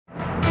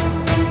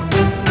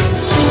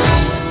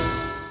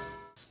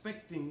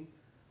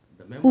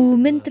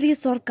Menteri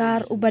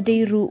Sorkar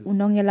Ubadeiru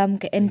unong yalam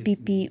ke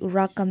NPP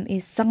Rakkam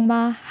is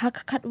sangma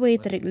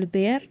hakakatwe terik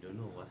leber.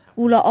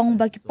 Ulaong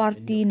bagi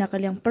parti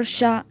nakaliang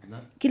pyrshah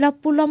kila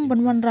pulam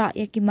banwanra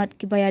ya kimat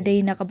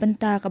kibayadei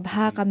nakabenta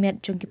kabha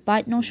kamiat jong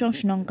kipat nong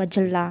snong ka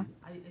Jylla.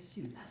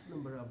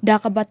 Da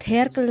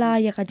kabather kala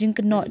ya kajing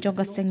keno jong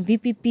kaseng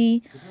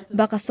VPP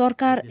baka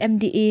Sorkar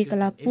MDA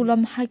kala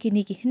pulam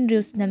hakini ki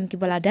Hindus nam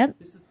kibaladap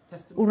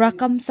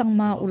Rakkam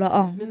sangma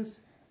ulaong.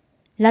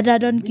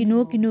 Ladadon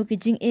kinu ki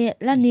jing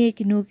lani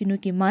kinu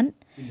ki man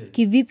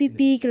ki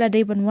VPP kala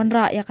dai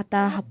banwanra ya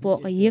kata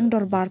hapo ka yeng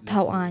dorbar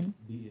tauan.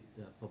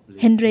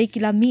 Henry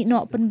kilami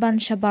no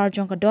penban syabar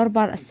jong ka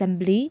dorbar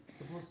assembly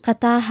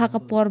kata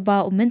hakapor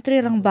ba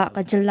menteri rangba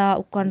ka Jylla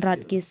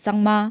ukonrat ki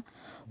sangma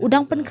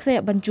udang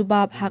penkre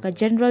banjubab haka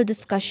general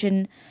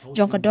discussion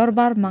jong ka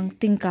dorbar mang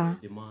tingka.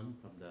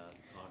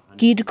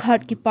 Ki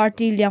dukhat ki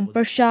parti liang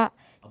pyrshah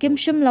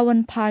kimshim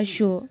lawan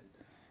phashu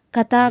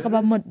kata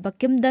kabamut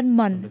bakim dan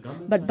man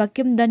bat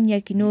bakim dan ya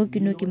kinu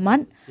ki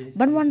man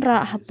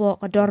banwanra hapo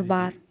ka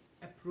dorbar.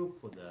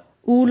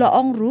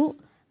 Ulaong ru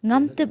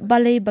ngamtip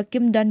balai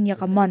bakim dan ya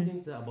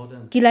kaman.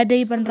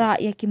 Kiladei banra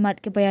ya kimat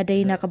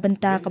kibayadei na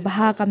kabenta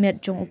kabaha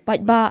kamiat jong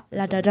upat ba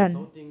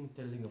ladadan.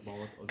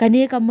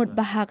 Kani kamut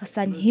baha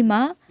kasan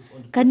hima,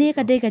 kani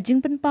kadai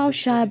kajing penpau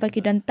syah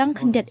bagi dan tang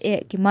kendiat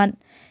kiman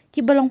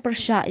kibalong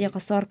pyrshah ya ka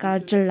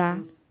Sorkar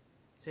Jylla.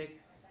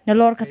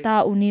 Nalor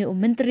kata uni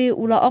menteri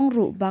ulaong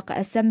ru baka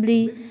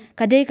assembly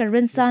kadai ka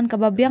rensan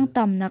kababiang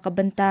tam na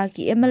kabenta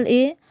ki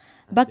MLA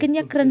bakin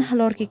ya keren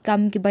halor ki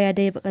kam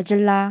kibayadei baka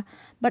Jylla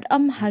bat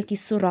ha ki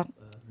surak.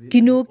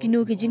 Kinu ki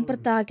jing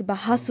perta ki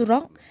baha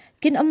surak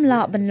kin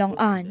la banlong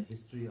an.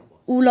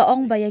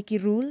 Ulaong baya ki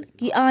rule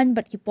ki an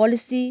bat ki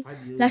policy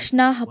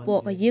lashna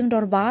hapo ka yeng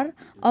dorbar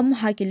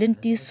ha ki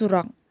lenti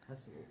surak.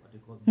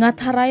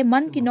 Ngatharai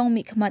man kinong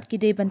mi khamat ki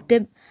dei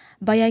bantip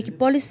baya ki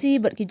policy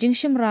bat ki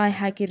jingshim rai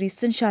ha ki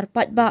recent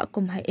sharpat ba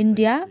kum ha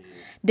India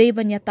dei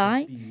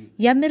banyatai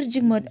yamir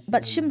jingmut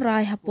bat shim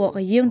rai hapo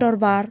ka yeng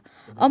dorbar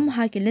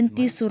ha ki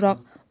lenti surak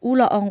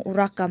ulaong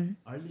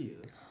Rakkam.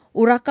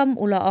 Rakkam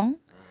ulaong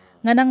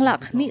nganang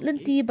lak mi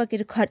lenti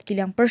bagi dekhat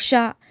kilang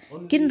pyrshah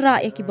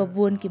kinra ya ki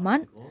babun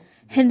kiman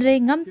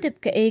Henry ngamtip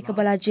ke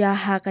kabalaja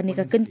ha kani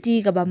ka kenti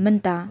ka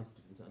bamenta.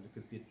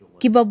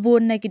 Ki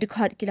babun na ki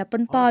dekhat kila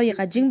penpau ya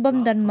ka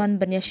jingbam dan man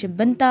banya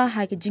shimbenta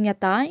ha ki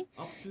jingyatai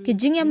ki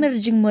jingyamir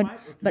jingmut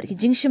bat ki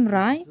jingshim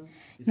rai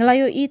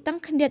ngalayo I tang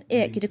khandiat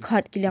ki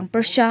dekhat kilang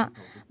pyrshah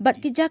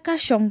bat ki jaka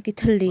shong ki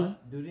thalli.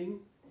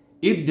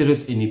 If there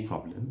is any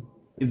problem,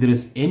 if there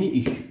is any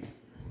issue,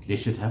 they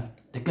should have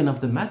taken up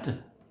the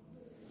matter.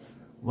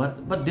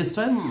 But this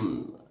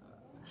time,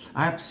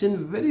 I have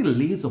seen very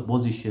least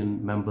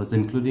opposition members,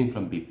 including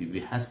from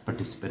BPP, has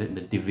participated in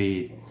the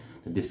debate,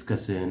 the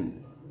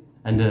discussion,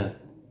 and the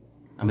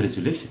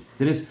resolution.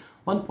 There is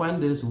one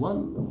point, there is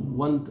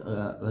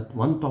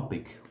one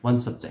topic, one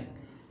subject,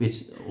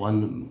 which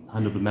one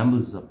honorable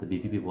members of the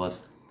BPP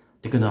was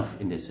taken off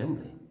in the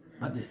assembly.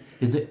 But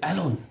is it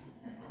alone?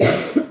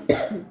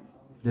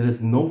 There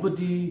is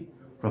nobody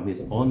from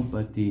his own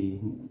party,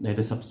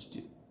 neither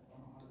substitute.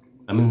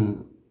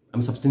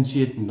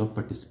 Substantiate, not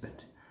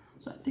participate.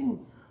 So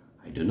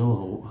I don't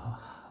know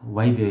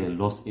why they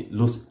lost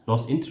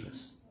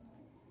interest.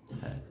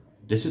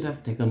 They should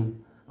have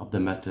taken up the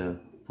matter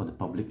for the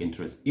public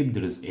interest, if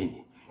there is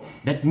any.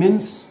 That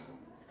means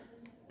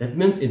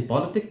in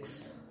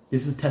politics,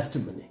 this is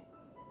testimony.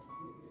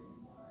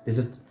 This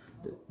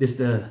is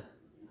the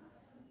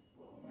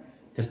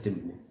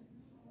testimony.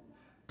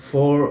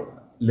 For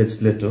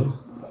legislator,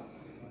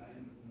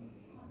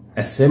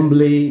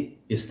 assembly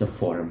is the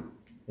forum.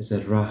 It's a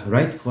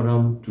right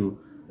forum to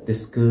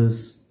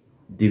discuss,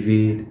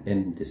 debate,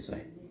 and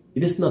decide.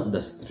 It is not the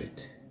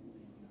street,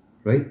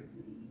 right?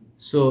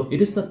 So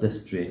it is not the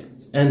street,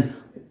 and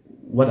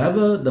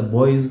whatever the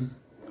boys,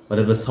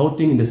 whatever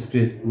shouting in the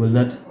street will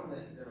not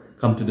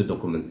come to the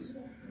documents,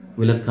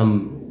 will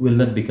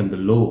not become the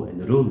law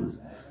and the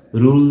rules. The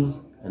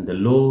rules and the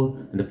law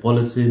and the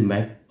policy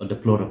make on the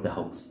floor of the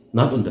house,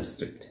 not on the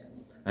street.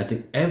 I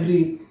think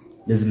every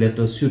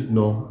legislator should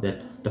know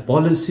that the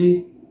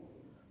policy,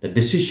 the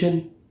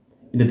decision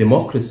in the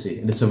democracy,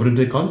 in the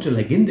sovereignty country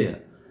like India,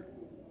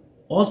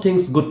 all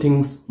things, good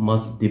things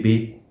must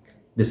debate,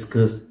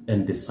 discuss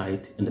and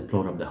decide in the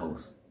floor of the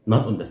house,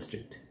 not on the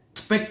street.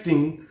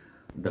 Expecting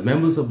the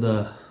members of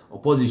the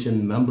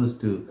opposition members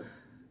to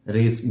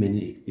raise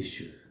many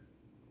issues.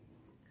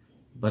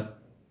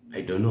 But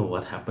I don't know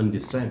what happened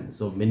this time.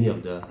 So many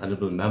of the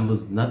honorable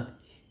members not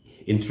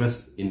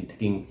interested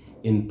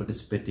in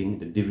participating in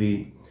the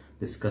debate,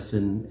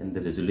 discussion and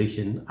the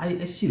resolution.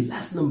 I see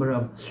less number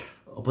of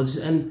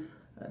opposition, and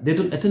they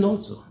don't attend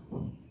also.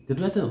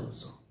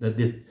 That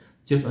the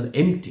chairs are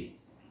empty.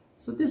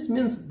 So this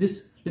means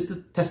this is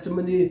the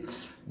testimony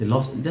they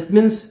lost. That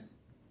means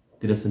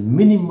there is a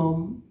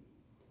minimum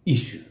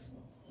issue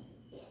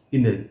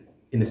in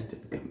the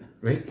state government,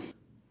 right?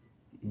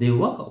 They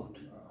walk out.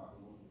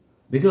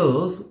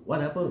 Because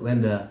what happened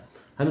when the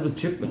Honorable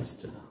Chief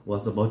Minister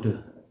was about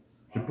to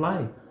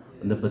reply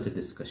on the budget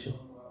discussion.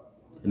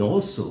 And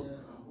also,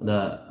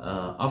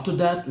 after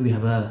that, we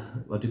have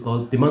a what we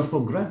call demands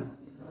program,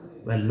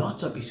 where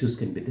lots of issues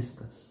can be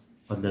discussed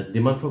on the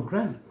demand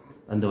program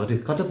and the what we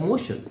cut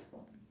motion,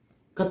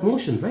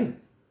 right?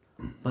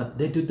 But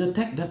they did not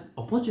take that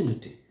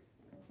opportunity.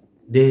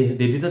 They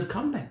did not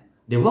come back.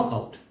 They walk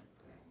out.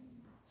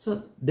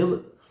 So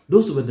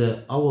those were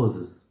the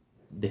hours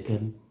they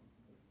can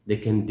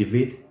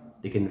debate,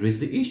 they can raise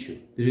the issue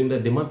during the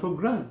demand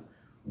program,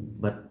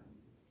 but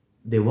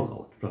they walk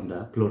out from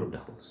the floor of the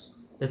house.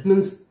 That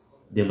means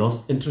they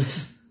lost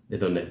interest. They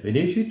don't have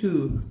any issue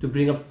to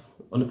bring up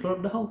on the floor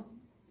of the house.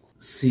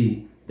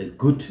 See the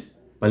good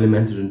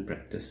parliamentarian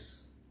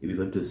practice. If we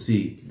want to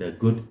see the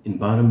good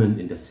environment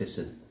in the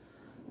session,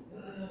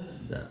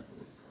 the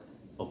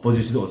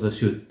opposition also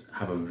should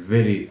have a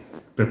very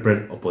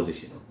prepared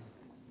opposition.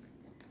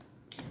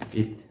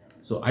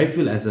 So I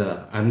feel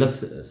I'm not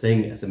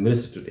saying as a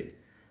minister today,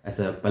 as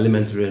a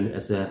parliamentarian,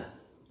 as a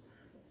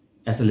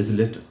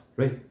legislator,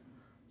 right?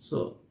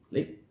 So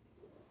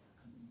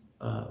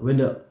when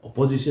the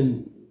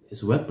opposition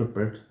is well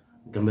prepared,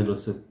 government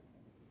also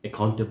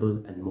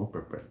accountable and more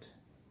prepared.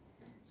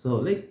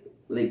 So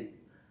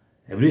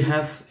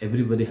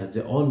everybody has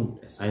their own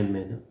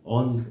assignment,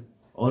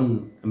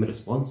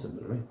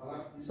 responsible, right?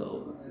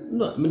 So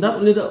not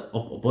only the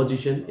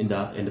opposition in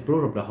the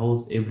floor of the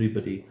house,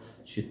 everybody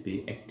should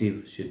be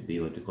active, should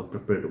be what you call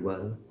prepared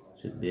well,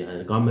 should be,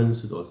 and the government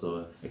should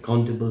also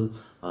accountable.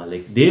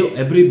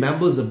 Every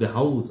members of the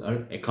house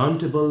are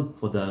accountable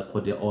for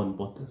their own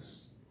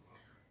voters,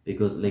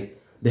 because they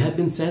has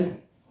been sent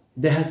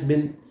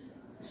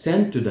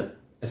to the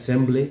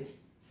assembly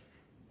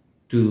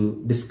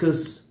to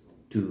discuss,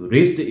 to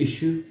raise the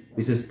issue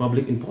which is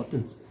public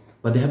importance,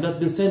 but they have not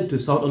been sent to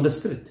shout on the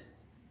street.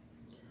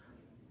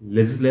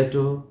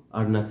 Legislators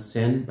are not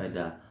sent by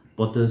the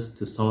voters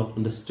to shout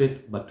on the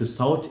street, but to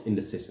shout in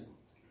the session.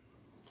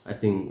 I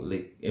think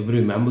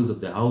every members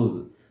of the house,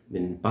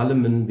 in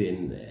parliament,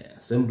 in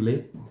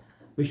assembly,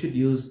 we should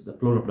use the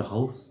floor of the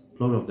house,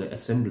 floor of the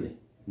assembly,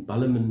 in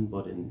parliament,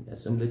 but in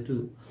assembly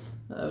to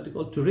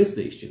raise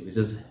the issue which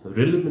is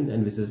relevant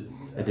and which is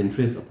at the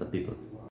interest of the people.